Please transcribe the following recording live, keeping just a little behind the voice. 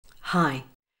Hi.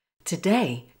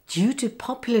 Today, due to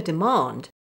popular demand,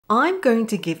 I'm going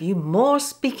to give you more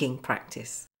speaking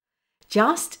practice.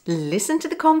 Just listen to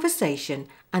the conversation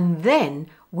and then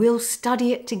we'll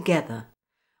study it together.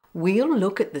 We'll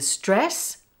look at the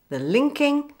stress, the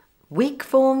linking, weak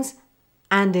forms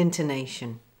and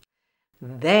intonation.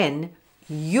 Then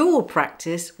you'll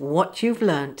practice what you've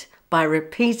learnt by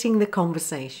repeating the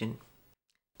conversation.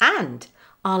 And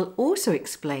I'll also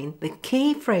explain the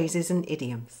key phrases and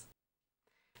idioms.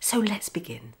 So let's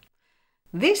begin.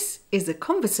 This is a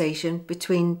conversation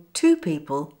between two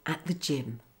people at the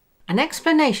gym. An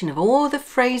explanation of all the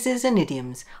phrases and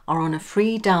idioms are on a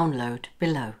free download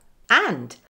below.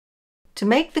 And to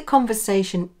make the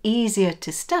conversation easier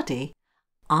to study,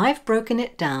 I've broken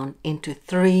it down into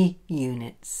 3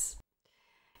 units.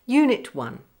 Unit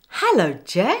 1. Hello,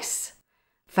 Jess.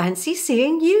 Fancy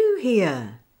seeing you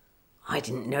here. I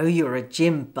didn't know you were a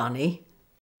gym bunny.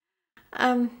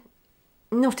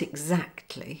 Not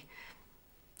exactly.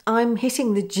 I'm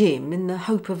hitting the gym in the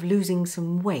hope of losing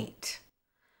some weight.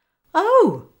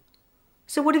 Oh,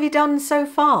 so what have you done so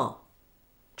far?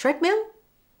 Treadmill?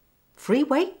 Free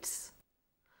weights?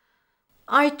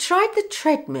 I tried the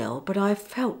treadmill, but I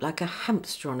felt like a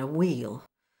hamster on a wheel.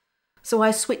 So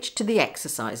I switched to the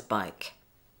exercise bike.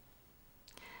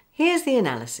 Here's the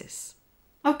analysis.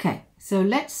 Okay, so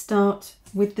let's start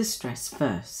with the stress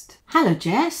first. Hello,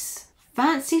 Jess.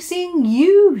 Fancy seeing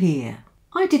you here.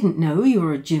 I didn't know you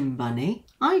were a gym bunny.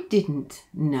 I didn't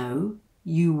know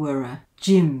you were a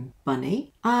gym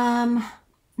bunny.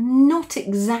 Not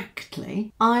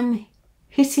exactly. I'm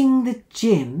hitting the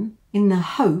gym in the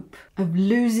hope of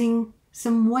losing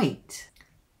some weight.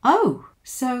 Oh,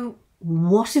 so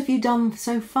what have you done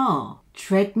so far?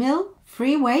 Treadmill?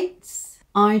 Free weights?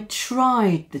 I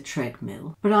tried the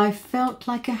treadmill, but I felt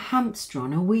like a hamster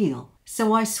on a wheel.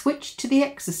 So I switched to the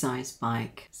exercise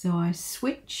bike.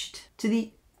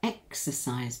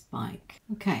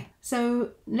 Okay,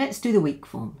 so let's do the weak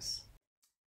forms.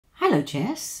 Hello,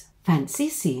 Jess. Fancy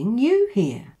seeing you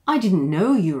here. I didn't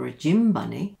know you were a gym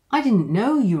bunny.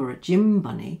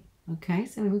 Okay,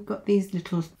 so we've got these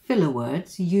little filler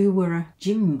words. You were a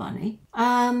gym bunny.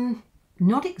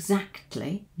 Not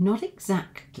exactly.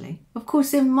 Of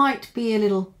course, there might be a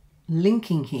little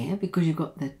linking here because you've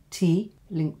got the T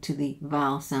linked to the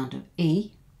vowel sound of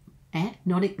E.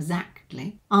 Not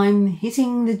exactly. I'm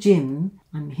hitting the gym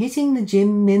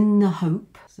in the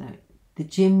hope. So the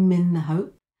gym in the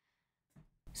hope.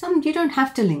 You don't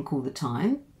have to link all the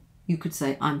time. You could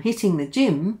say I'm hitting the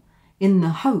gym in the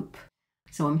hope.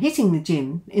 So I'm hitting the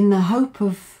gym in the hope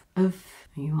of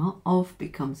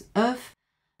becomes of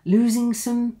losing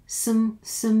some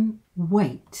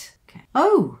weight. Okay.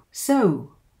 Oh,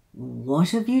 so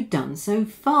what have you done so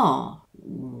far?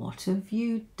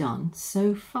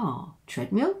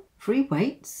 Treadmill? Free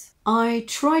weights? I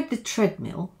tried the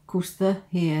treadmill. Of course, the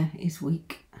here is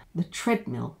weak. The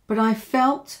treadmill. But I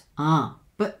felt,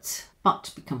 but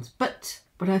becomes but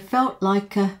I felt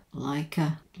like a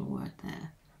little word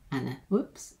there. And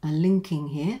a linking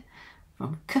here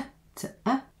from k to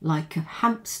a, like a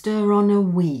hamster on a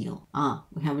wheel.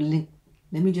 We have a link.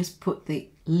 Let me just put the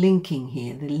linking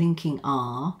here, the linking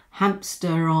R,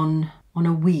 hamster on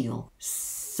a wheel.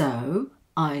 So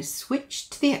I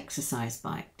switched to the exercise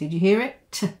bike. Did you hear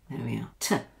it? There we are.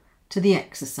 To the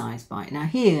exercise bike. Now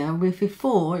here,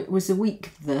 before it was a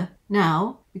weak the.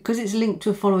 Now, because it's linked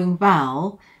to a following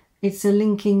vowel, it's a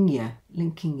linking y.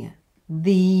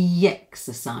 The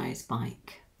exercise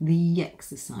bike. The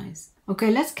exercise. Okay,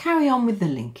 let's carry on with the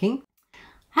linking.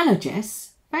 Hello,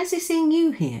 Jess. Fancy seeing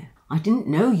you here. I didn't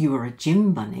know you were a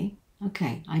gym bunny.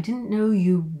 Okay, I didn't know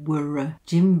you were a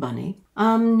gym bunny.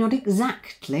 Not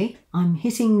exactly. I'm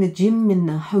hitting the gym in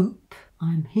the hope.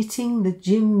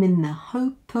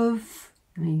 Of,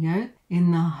 there you go,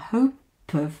 in the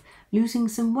hope of losing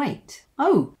some weight.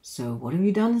 Oh, so what have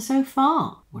you done so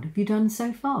far?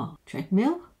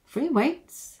 Treadmill? Free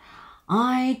weights?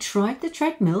 I tried the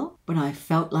treadmill, but I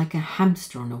felt like a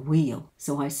hamster on a wheel.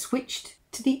 So I switched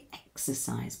to the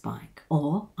exercise bike,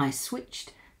 or I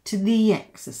switched to the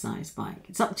exercise bike.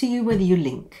 It's up to you whether you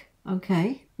link.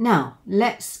 Okay, now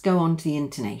let's go on to the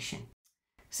intonation.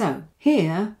 So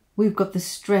here we've got the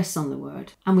stress on the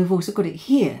word, and we've also got it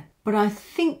here. But I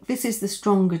think this is the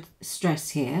stronger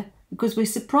stress here because we're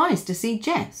surprised to see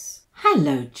Jess.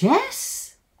 Hello,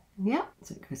 Jess. Yeah,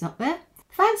 so it goes up there.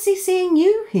 Fancy seeing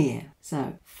you here.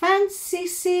 So fancy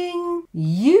seeing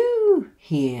you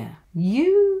here.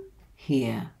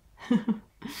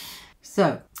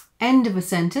 So end of a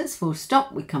sentence, full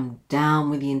stop, we come down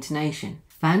with the intonation.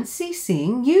 Fancy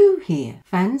seeing you here.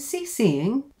 Fancy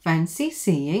seeing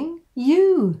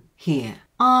you here.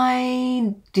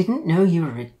 I didn't know you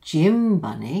were a gym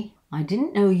bunny. I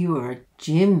didn't know you were a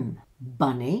gym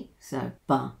bunny. So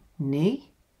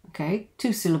bunny. Okay,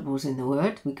 2 syllables in the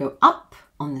word. We go up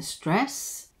on the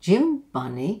stress, gym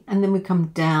bunny, and then we come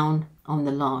down on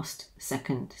the last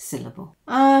second syllable.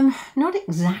 Not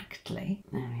exactly.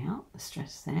 There we are, the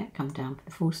stress there. Come down for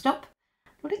the full stop.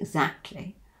 Not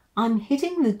exactly. I'm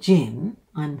hitting the gym.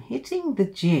 I'm hitting the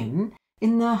gym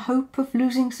in the hope of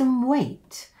losing some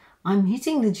weight. I'm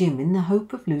hitting the gym in the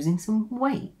hope of losing some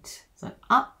weight. So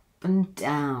up and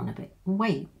down a bit.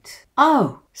 Weight.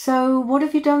 Oh, so what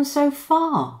have you done so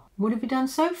far? What have you done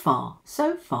so far?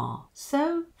 So far.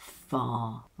 So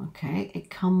far. Okay,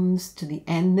 it comes to the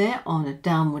end there on a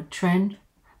downward trend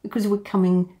because we're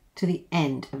coming to the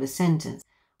end of a sentence.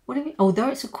 What have you, although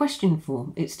it's a question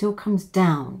form, it still comes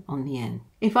down on the end.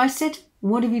 If I said,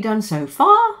 what have you done so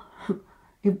far?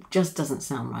 It just doesn't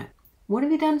sound right. What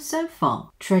have you done so far?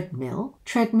 Treadmill,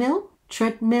 treadmill,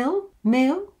 treadmill,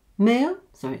 mill, mill.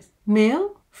 So it's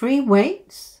mill, free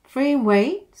weights, free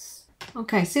weights.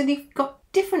 Okay, so you've got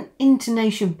different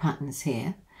intonation patterns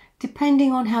here,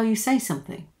 depending on how you say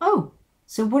something. Oh,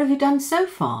 so what have you done so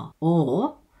far?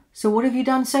 Or, so what have you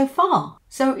done so far?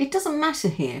 So it doesn't matter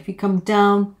here if you come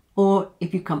down or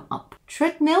if you come up.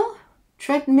 Treadmill,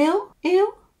 treadmill,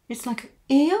 eel. It's like an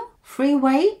eel. Free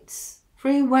weights,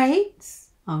 free weights.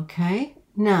 Okay,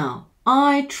 now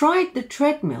I tried the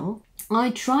treadmill.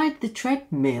 I tried the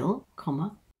treadmill,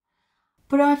 comma,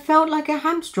 but I felt like a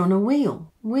hamster on a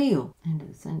wheel. Wheel. End of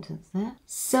the sentence there.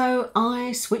 So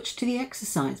I switched to the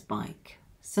exercise bike.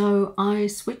 So I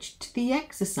switched to the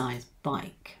exercise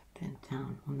bike. Then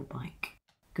down on the bike.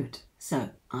 Good.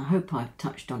 So I hope I've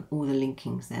touched on all the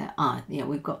linkings there. Yeah,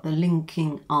 we've got the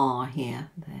linking R here.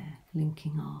 There.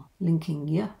 Linking R. Linking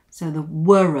yeah. So the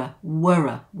were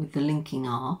with the linking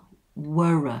R.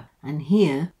 Were. And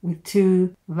here with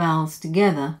 2 vowels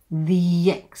together,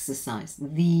 the exercise.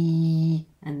 The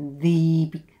and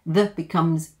the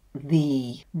becomes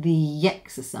the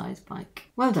exercise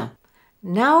bike. Well done.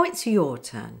 Now it's your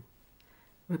turn.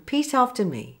 Repeat after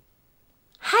me.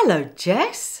 Hello,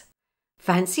 Jess.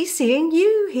 Fancy seeing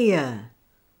you here.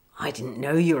 I didn't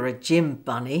know you were a gym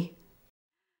bunny.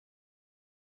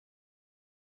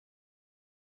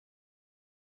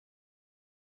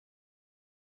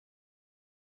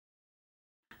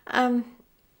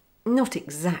 Not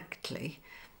exactly.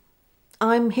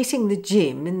 I'm hitting the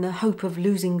gym in the hope of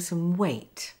losing some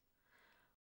weight.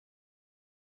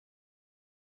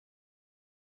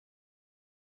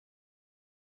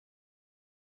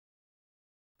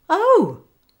 Oh,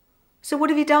 so what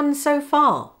have you done so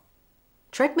far?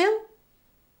 Treadmill?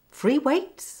 Free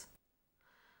weights?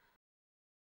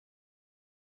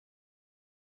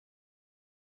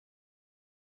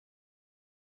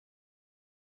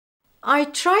 I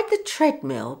tried the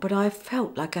treadmill, but I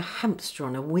felt like a hamster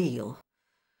on a wheel.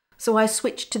 So I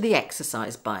switched to the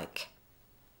exercise bike.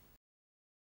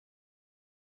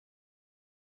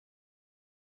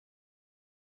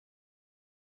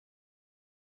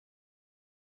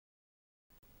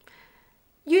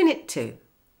 Unit 2.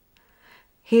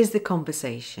 Here's the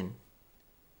conversation.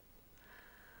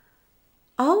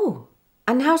 Oh,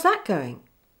 and how's that going?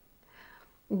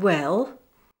 Well,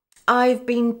 I've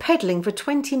been pedalling for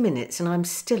 20 minutes and I'm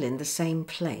still in the same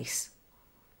place.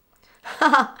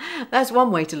 Ha! That's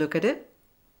one way to look at it.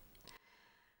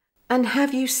 And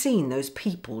have you seen those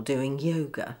people doing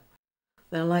yoga?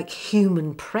 They're like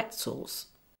human pretzels.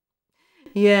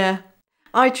 Yeah,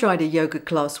 I tried a yoga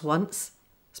class once.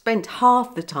 Spent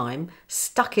half the time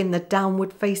stuck in the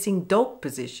downward facing dog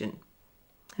position.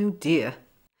 Oh dear.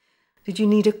 Did you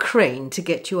need a crane to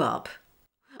get you up?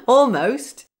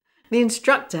 Almost. The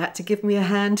instructor had to give me a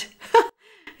hand.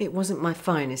 It wasn't my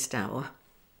finest hour.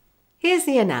 Here's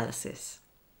the analysis.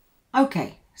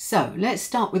 Okay, so let's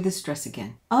start with the stress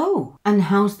again. Oh, and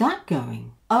how's that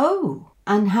going? Oh,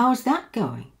 and how's that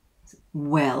going?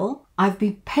 Well, I've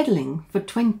been pedalling for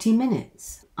 20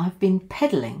 minutes. I've been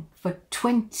pedalling for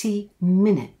 20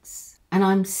 minutes and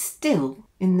I'm still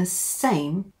in the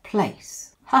same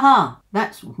place. Haha,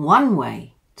 that's one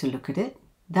way to look at it.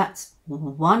 That's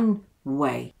one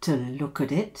way to look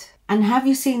at it. And have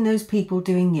you seen those people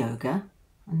doing yoga?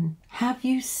 And have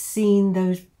you seen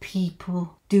those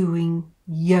people doing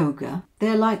yoga?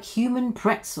 They're like human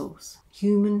pretzels.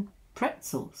 Human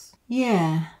pretzels.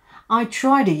 Yeah, I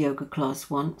tried a yoga class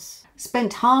once.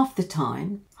 Spent half the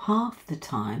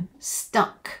time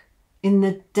stuck in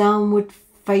the downward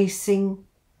facing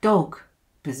dog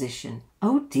position.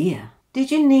 Oh dear. Did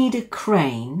you need a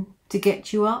crane to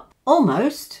get you up?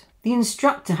 Almost. The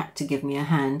instructor had to give me a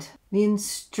hand. The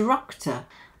instructor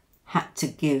had to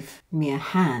give me a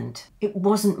hand. It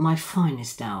wasn't my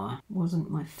finest hour.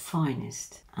 Wasn't my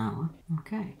finest hour.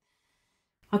 Okay.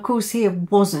 Of course, here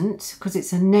wasn't, because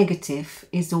it's a negative,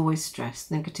 is always stressed.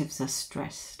 Negatives are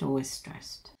stressed, always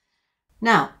stressed.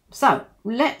 Now, so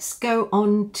let's go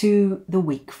on to the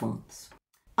weak forms.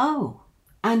 Oh,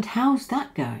 and how's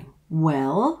that going?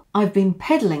 Well, I've been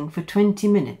pedaling for 20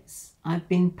 minutes. I've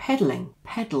been pedaling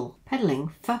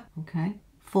for, okay,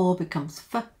 for becomes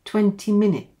for 20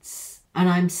 minutes. And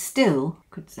I'm still,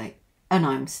 could say, and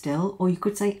I'm still, or you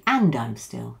could say, and I'm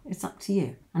still. It's up to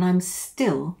you. And I'm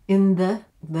still in the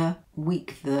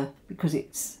weak, because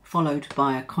it's followed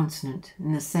by a consonant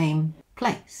in the same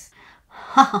place.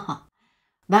 Ha ha ha.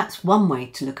 That's one way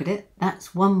to look at it.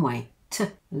 That's one way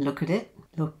to look at it.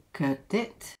 Look at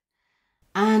it.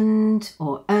 And,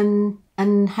 or and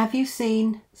have you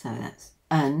seen, so that's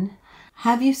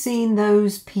have you seen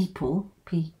those people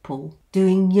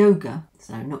doing yoga?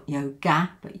 So not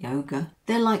yoga, but yoga.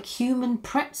 They're like human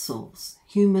pretzels.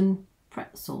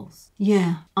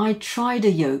 Yeah, I tried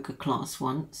a yoga class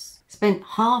once. Spent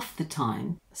half the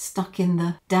time stuck in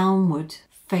the downward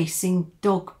facing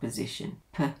dog position.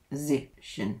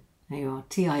 Position. There you are.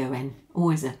 T-I-O-N.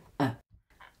 Always a.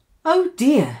 Oh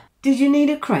dear. Did you need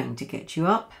a crane to get you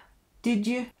up? Did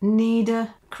you need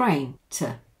a crane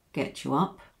to get you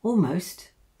up?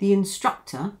 Almost. The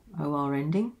instructor, OR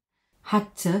ending,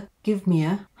 had to give me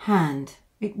a hand.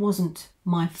 It wasn't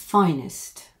my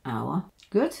finest hour.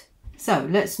 Good. So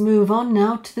let's move on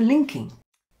now to the linking.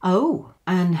 Oh,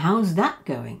 and how's that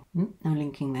going? No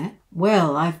linking there.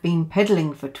 Well, I've been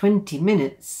pedaling for 20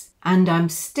 minutes and I'm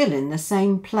still in the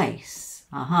same place.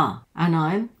 Aha. And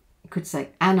I'm, you could say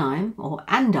and I'm or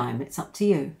and I'm, it's up to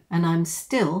you. And I'm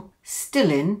still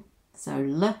in, so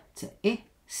L to I,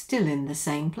 still in the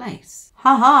same place.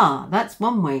 Ha ha, that's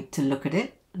one way to look at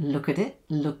it. Look at it,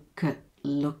 look at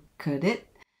it.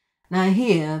 Now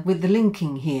here, with the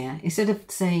linking here, instead of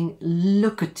saying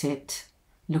look at it,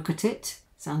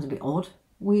 sounds a bit odd,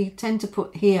 we tend to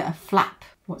put here a flap,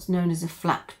 what's known as a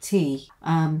flap T,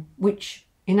 which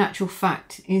in actual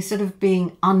fact, instead of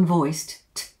being unvoiced,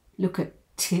 look at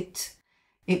it,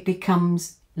 it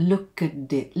becomes look at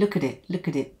it,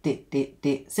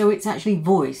 dit. So it's actually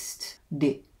voiced,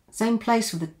 dit. Same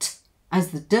place with the T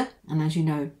as the D, and as you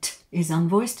know, T is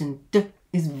unvoiced and D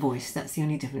is voiced. That's the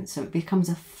only difference. So it becomes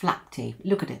a flap T.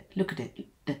 Look at it, look at it,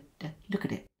 look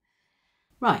at it.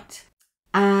 Right.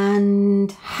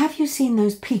 And have you seen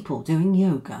those people doing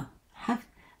yoga?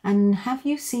 Have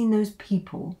you seen those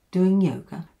people doing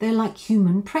yoga? They're like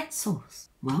human pretzels.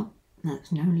 Well,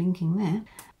 that's no linking there.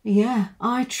 Yeah,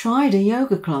 I tried a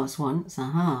yoga class once.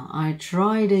 I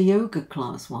tried a yoga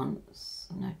class once.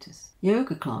 Notice.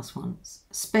 Yoga class once.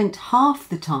 Spent half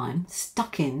the time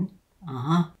stuck in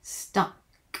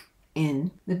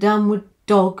the downward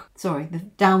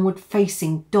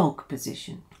facing dog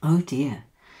position. Oh dear.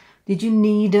 Did you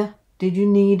need a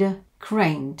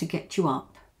crane to get you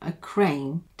up? A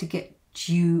crane to get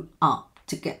you up.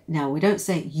 Now we don't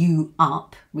say you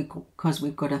up because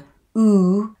we've got a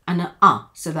oo and a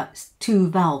so that's two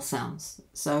vowel sounds.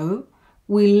 So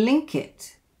we link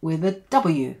it with a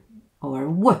W or a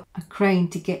W. A crane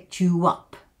to get you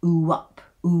up. Ooh up,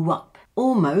 ooh up.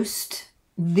 Almost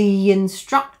the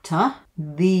instructor.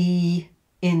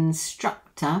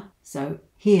 So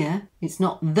here it's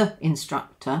not the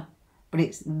instructor, but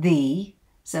it's the.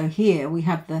 So here we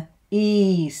have the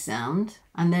E sound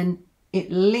and then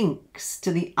it links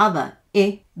to the other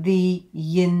I, the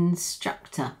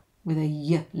instructor, with a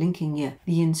Y, linking Y.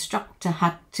 The instructor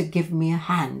had to give me a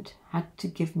hand.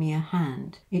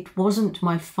 It wasn't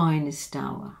my finest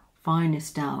hour.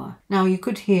 Now you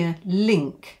could hear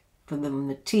link from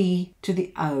the T to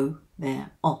the O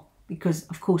there, O, because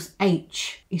of course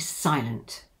H is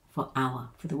silent for hour,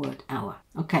 for the word hour.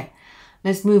 Okay,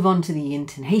 let's move on to the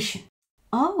intonation.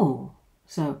 Oh,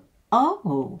 so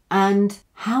oh, and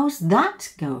how's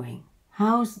that going?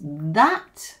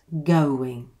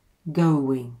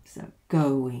 So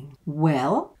going.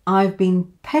 Well, I've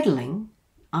been pedaling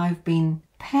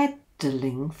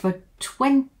for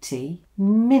 20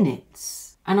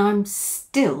 minutes and I'm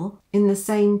still in the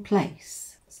same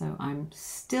place. So I'm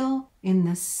still in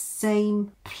the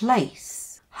same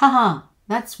place. Haha,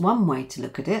 that's one way to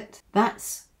look at it.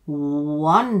 That's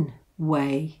one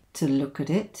way to look at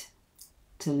it.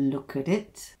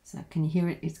 So can you hear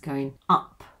it? It's going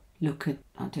up.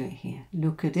 I'll do it here.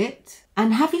 Look at it.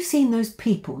 And have you seen those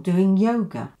people doing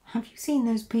yoga?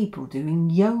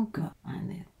 And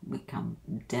then we come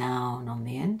down on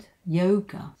the end.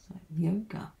 Yoga. So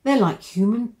yoga. They're like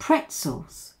human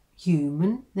pretzels.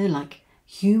 They're like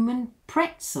human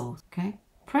pretzels. Okay?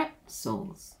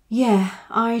 Pretzels. Yeah,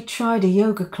 I tried a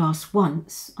yoga class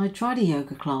once.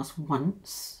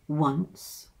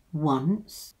 Once.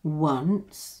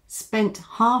 Spent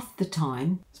half the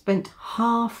time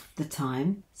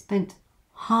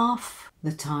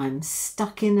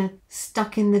stuck in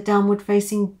the downward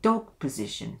facing dog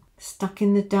position. So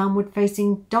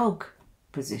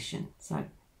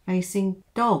facing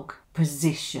dog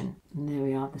position. And there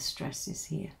we are, the stress is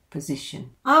here.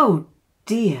 Position. Oh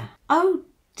dear.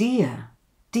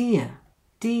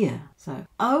 So,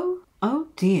 oh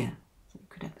dear. So you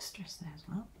could have a stress there as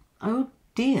well. Oh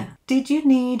dear. Did you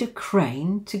need a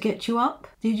crane to get you up?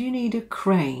 Did you need a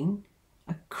crane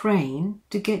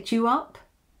to get you up?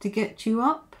 There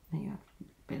you have a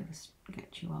bit of a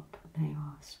get you up. There you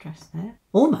are, stress there.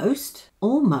 Almost.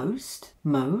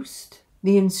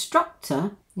 The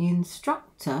instructor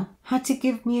had to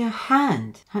give me a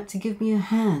hand.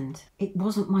 It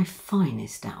wasn't my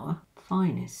finest hour.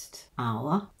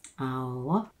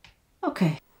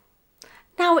 Okay.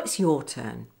 Now it's your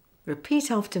turn. Repeat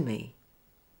after me.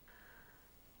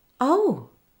 Oh,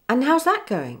 and how's that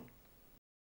going?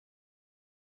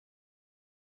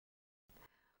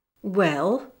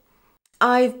 Well,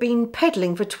 I've been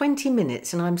pedalling for 20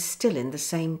 minutes and I'm still in the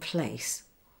same place.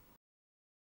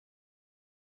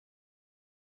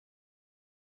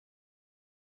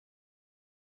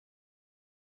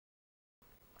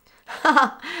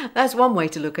 That's one way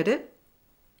to look at it.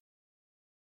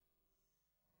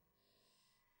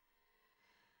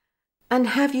 And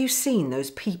have you seen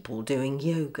those people doing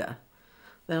yoga?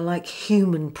 They're like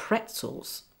human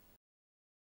pretzels.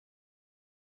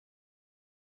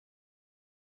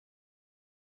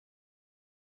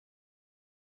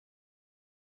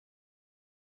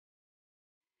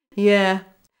 Yeah,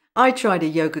 I tried a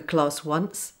yoga class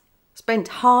once. Spent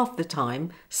half the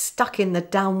time stuck in the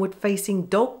downward facing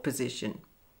dog position.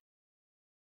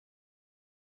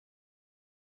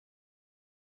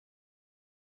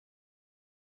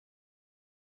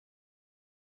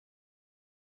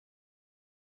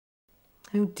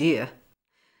 Oh dear.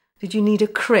 Did you need a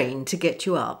crane to get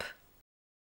you up?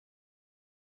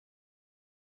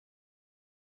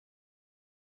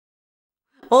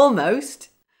 Almost.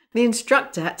 The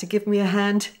instructor had to give me a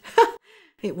hand.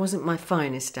 It wasn't my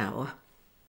finest hour.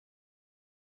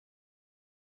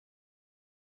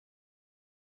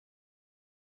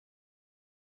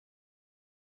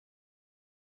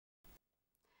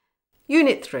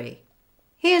 Unit 3.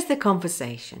 Here's the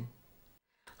conversation.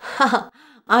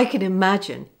 I can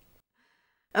imagine.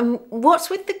 What's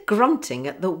with the grunting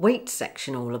at the weight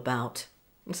section all about?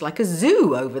 It's like a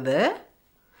zoo over there.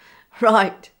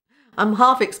 Right. I'm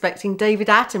half expecting David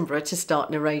Attenborough to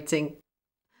start narrating.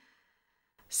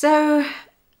 So,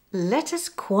 let us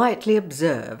quietly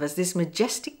observe as this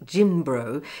majestic gym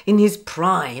bro in his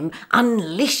prime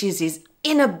unleashes his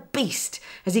inner beast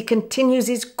as he continues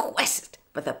his quest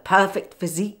for the perfect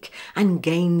physique and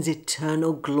gains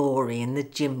eternal glory in the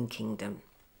gym kingdom.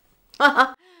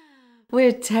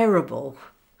 We're terrible,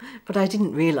 but I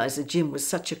didn't realise the gym was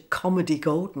such a comedy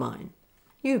goldmine.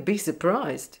 You'd be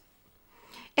surprised.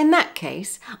 In that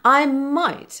case, I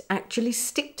might actually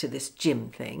stick to this gym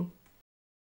thing.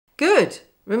 Good.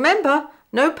 Remember,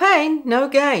 no pain, no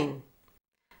gain.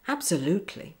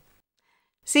 Absolutely.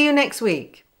 See you next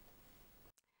week.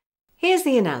 Here's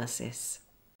the analysis.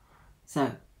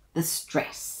 So, the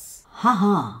stress.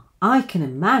 I can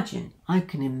imagine.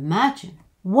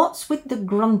 What's with the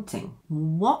grunting?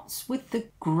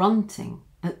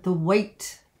 At the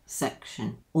weight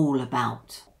section all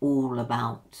about?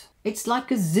 It's like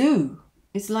a zoo.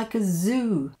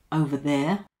 Over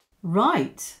there.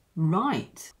 Right.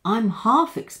 I'm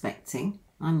half expecting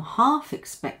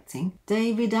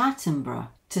David Attenborough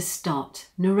to start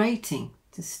narrating.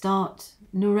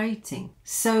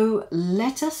 So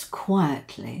let us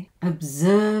quietly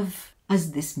observe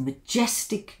as this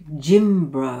majestic gym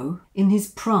bro in his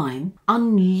prime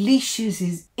unleashes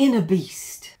his inner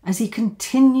beast as he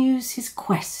continues his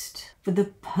quest for the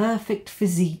perfect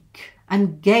physique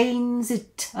and gains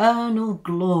eternal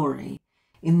glory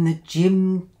in the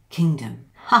gym kingdom.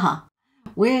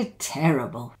 We're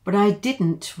terrible, but I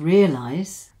didn't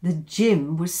realise the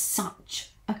gym was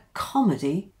such a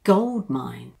comedy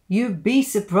goldmine. You'd be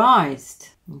surprised.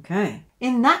 Okay.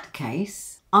 In that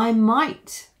case, I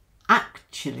might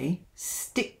actually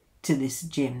stick to this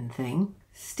gym thing.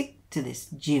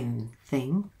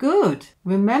 Good.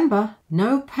 Remember,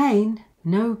 no pain,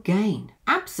 no gain.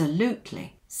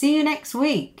 Absolutely. See you next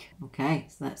week. Okay,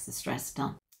 so that's the stress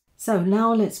done. So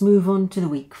now let's move on to the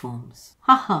weak forms.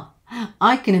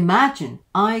 I can imagine.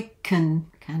 I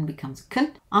can can becomes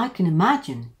can. I can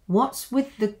imagine. What's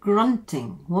with the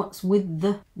grunting? What's with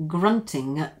the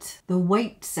grunting at the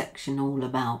weight section all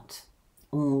about?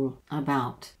 All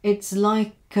about. It's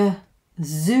like a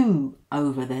zoo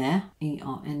over there.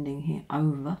 ER ending here,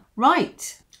 over.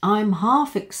 Right. I'm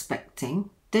half expecting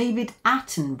David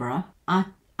Attenborough.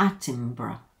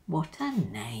 Attenborough. What a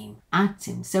name.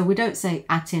 So we don't say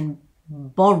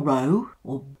Attenborough,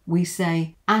 or we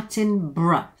say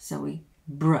Attenborough. So we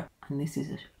bruh. And this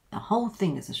is the whole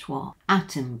thing is a schwa.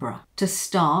 Attenborough. To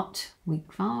start,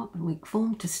 weak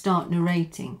form, to start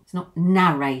narrating. It's not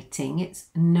narrating, it's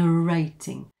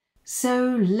narrating.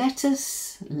 So let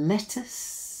us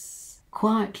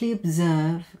quietly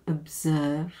observe,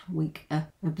 weak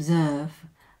observe,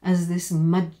 as this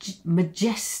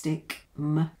majestic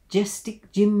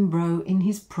Jimbro in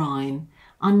his prime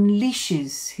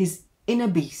unleashes his inner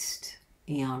beast,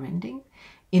 ER ending,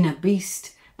 inner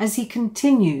beast, as he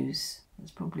continues,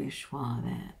 there's probably a schwa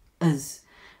there,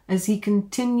 as he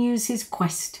continues his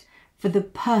quest for the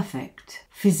perfect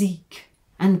physique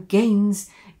and gains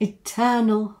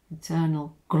eternal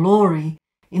glory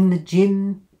in the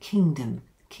Jim kingdom,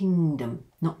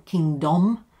 not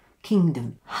kingdom,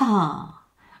 kingdom. Ha!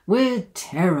 We're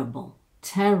terrible.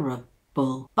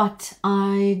 But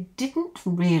I didn't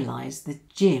realise that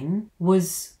Jim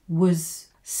was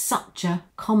such a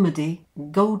comedy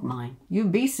goldmine.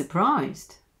 You'd be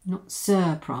surprised. Not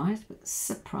surprised, but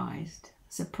surprised.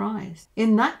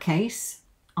 In that case,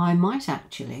 I might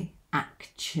actually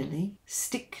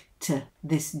stick to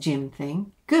this Jim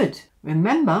thing. Good.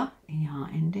 Remember, ER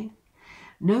ending,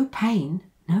 no pain,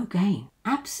 no gain.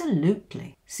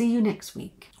 Absolutely. See you next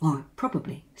week. Or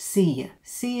probably see you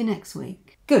next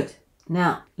week. Good.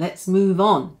 Now, let's move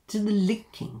on to the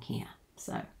linking here.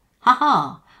 So,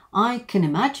 I can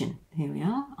imagine. Here we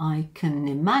are. I can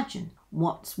imagine.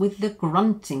 What's with the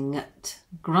grunting at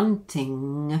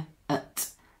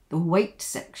the weight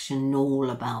section all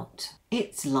about?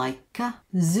 It's like a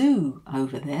zoo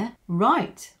over there.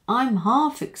 Right. I'm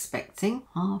half expecting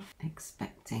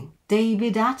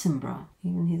David Attenborough,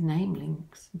 even his name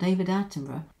links, David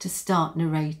Attenborough, to start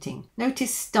narrating.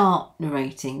 Notice start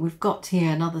narrating. We've got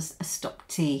here a stop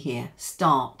T here.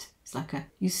 Start. It's like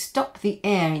you stop the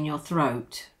air in your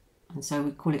throat. And so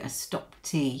we call it a stop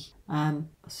T.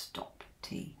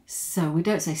 So we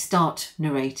don't say start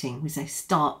narrating. We say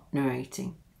start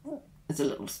narrating. There's a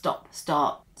little stop.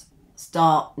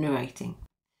 Start narrating.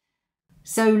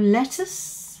 So let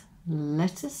us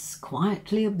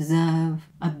quietly observe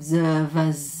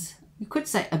as. You could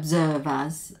say observe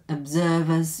as,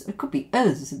 it could be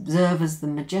observe as the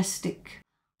majestic.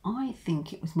 I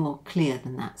think it was more clear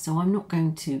than that, so I'm not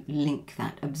going to link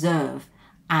that. Observe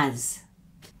as.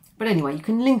 But anyway, you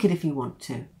can link it if you want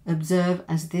to. Observe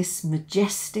as this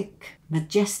majestic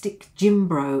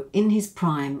Jimbro in his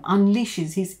prime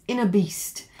unleashes his inner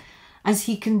beast as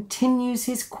he continues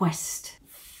his quest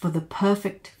for the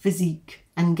perfect physique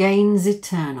and gains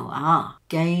eternal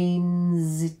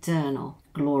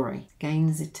glory.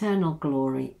 Gains eternal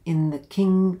glory in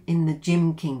the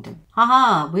Jim kingdom.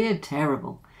 We're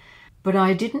terrible. But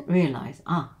I didn't realise.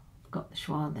 Got the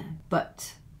schwa there.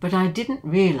 But I didn't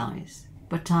realise.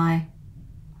 But I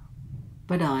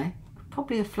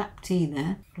probably a flap T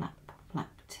there. Flap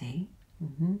T.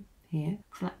 Here,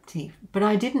 flap T. But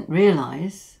I didn't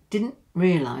realise,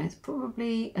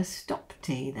 probably a stop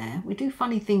T there. We do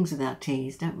funny things with our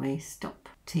T's, don't we? Stop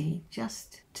T,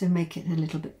 just to make it a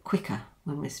little bit quicker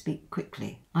when we speak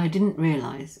quickly. I didn't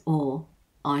realise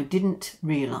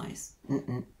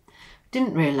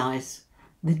Didn't realise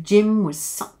the Jim was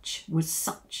such,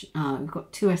 we've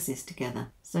got two S's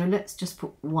together. So let's just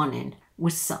put one in.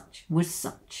 Was such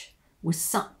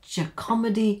a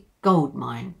comedy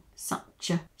goldmine.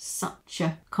 Such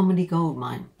a comedy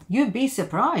goldmine. You'd be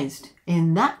surprised.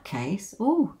 In that case,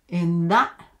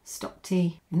 stop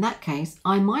T. In that case,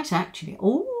 I might actually,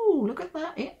 look at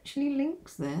that. It actually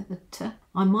links there.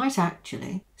 I might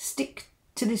actually stick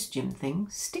to this Jim thing.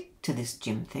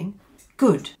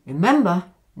 Good. Remember,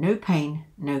 no pain,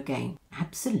 no gain.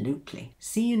 Absolutely.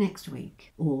 See you next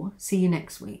week. Or see you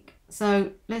next week.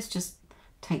 So let's just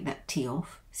take that T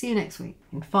off. See you next week.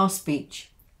 In fast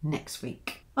speech, next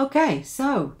week. Okay,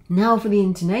 so now for the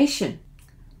intonation.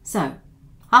 So,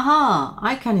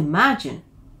 I can imagine.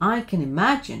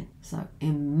 So,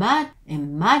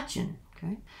 imagine.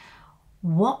 Okay.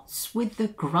 What's with the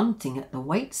grunting at the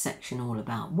weight section all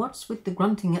about? What's with the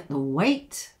grunting at the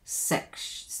weight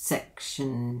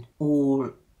section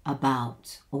all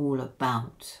about?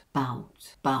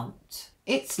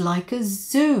 It's like a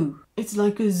zoo.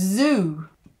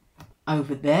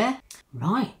 over there.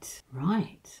 Right,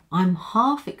 right. I'm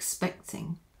half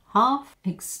expecting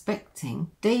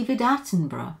David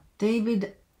Attenborough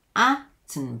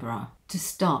to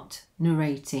start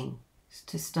narrating.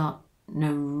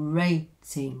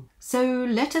 So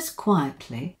let us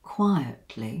quietly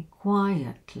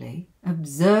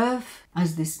observe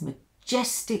as this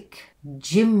majestic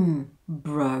Jim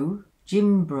Bro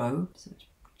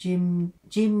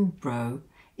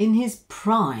in his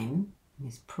prime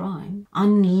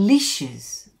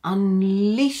unleashes,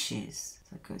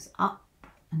 so it goes up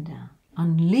and down,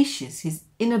 unleashes his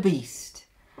inner beast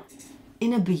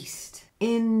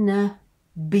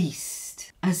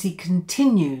as he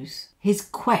continues his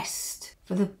quest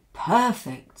for the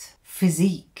perfect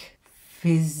physique,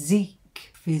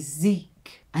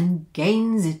 and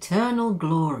gains eternal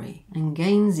glory,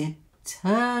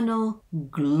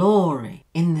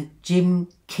 in the Jim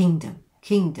kingdom,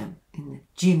 in the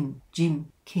Jim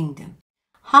kingdom.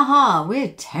 Haha,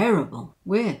 we're terrible.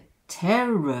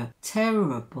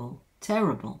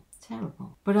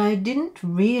 But I didn't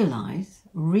realize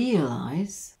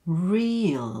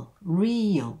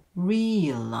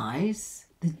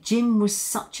the Jim was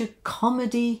such a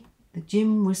comedy.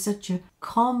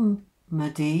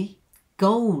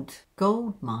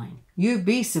 Gold mine. You'd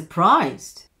be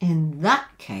surprised. In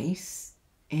that case,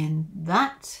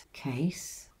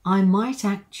 I might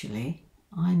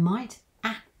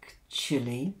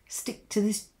actually stick to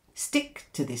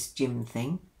this Jim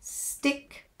thing.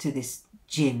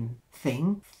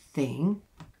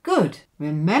 Good.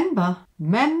 Remember.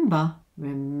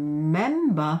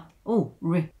 Oh,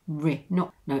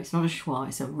 no, it's not a schwa,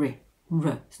 it's a r.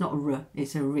 It's not a r,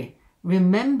 it's a r.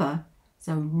 Remember,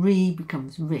 so re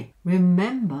becomes ri.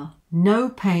 Remember, no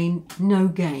pain, no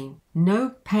gain. No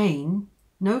pain,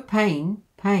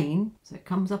 so it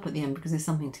comes up at the end because there's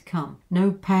something to come.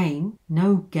 No pain,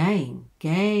 no gain.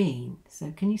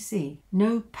 So can you see?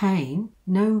 No pain,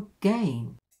 no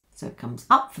gain. So it comes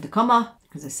up for the comma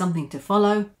because there's something to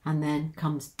follow, and then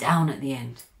comes down at the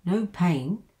end. No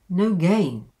pain, no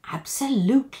gain.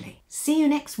 Absolutely. See you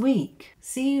next week.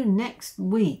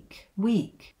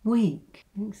 Week.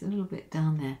 I think it's a little bit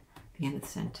down there at the end of the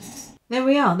sentence. There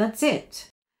we are, that's it.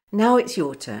 Now it's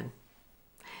your turn.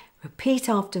 Repeat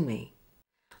after me.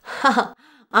 Ha!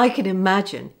 I can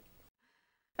imagine.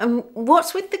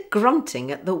 What's with the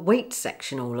grunting at the weight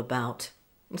section all about?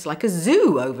 It's like a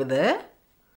zoo over there.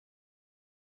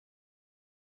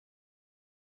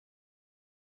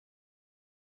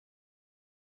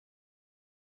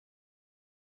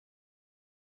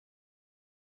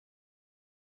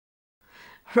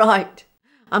 Right.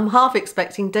 I'm half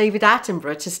expecting David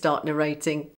Attenborough to start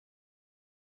narrating.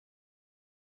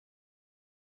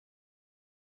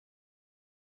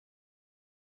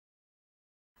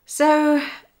 So,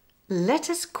 let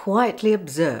us quietly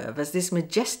observe as this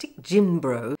majestic Jim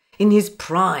Bro in his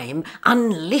prime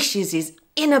unleashes his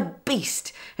inner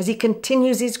beast as he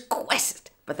continues his quest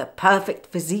for the perfect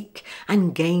physique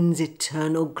and gains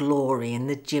eternal glory in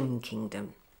the Jim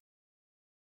kingdom.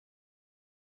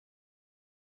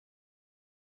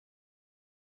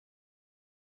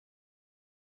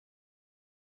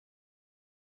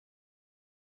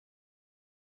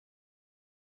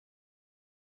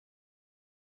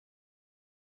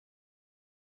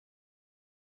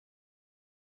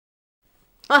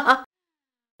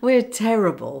 We're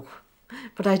terrible.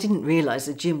 But I didn't realise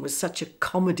the Jim was such a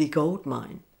comedy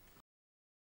goldmine.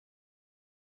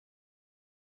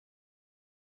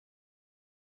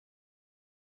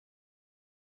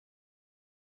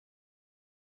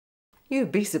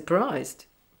 You'd be surprised.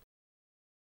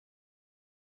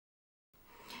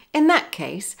 In that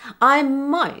case, I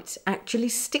might actually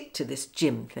stick to this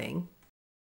Jim thing.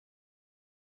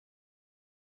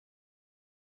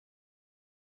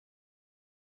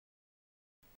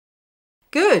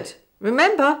 Good.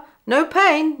 Remember, no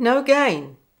pain, no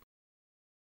gain.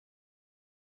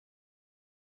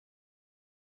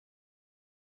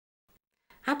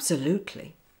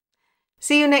 Absolutely.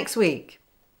 See you next week.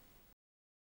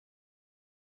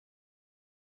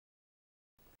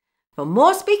 For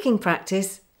more speaking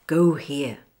practice, go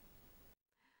here.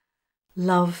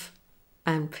 Love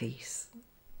and peace.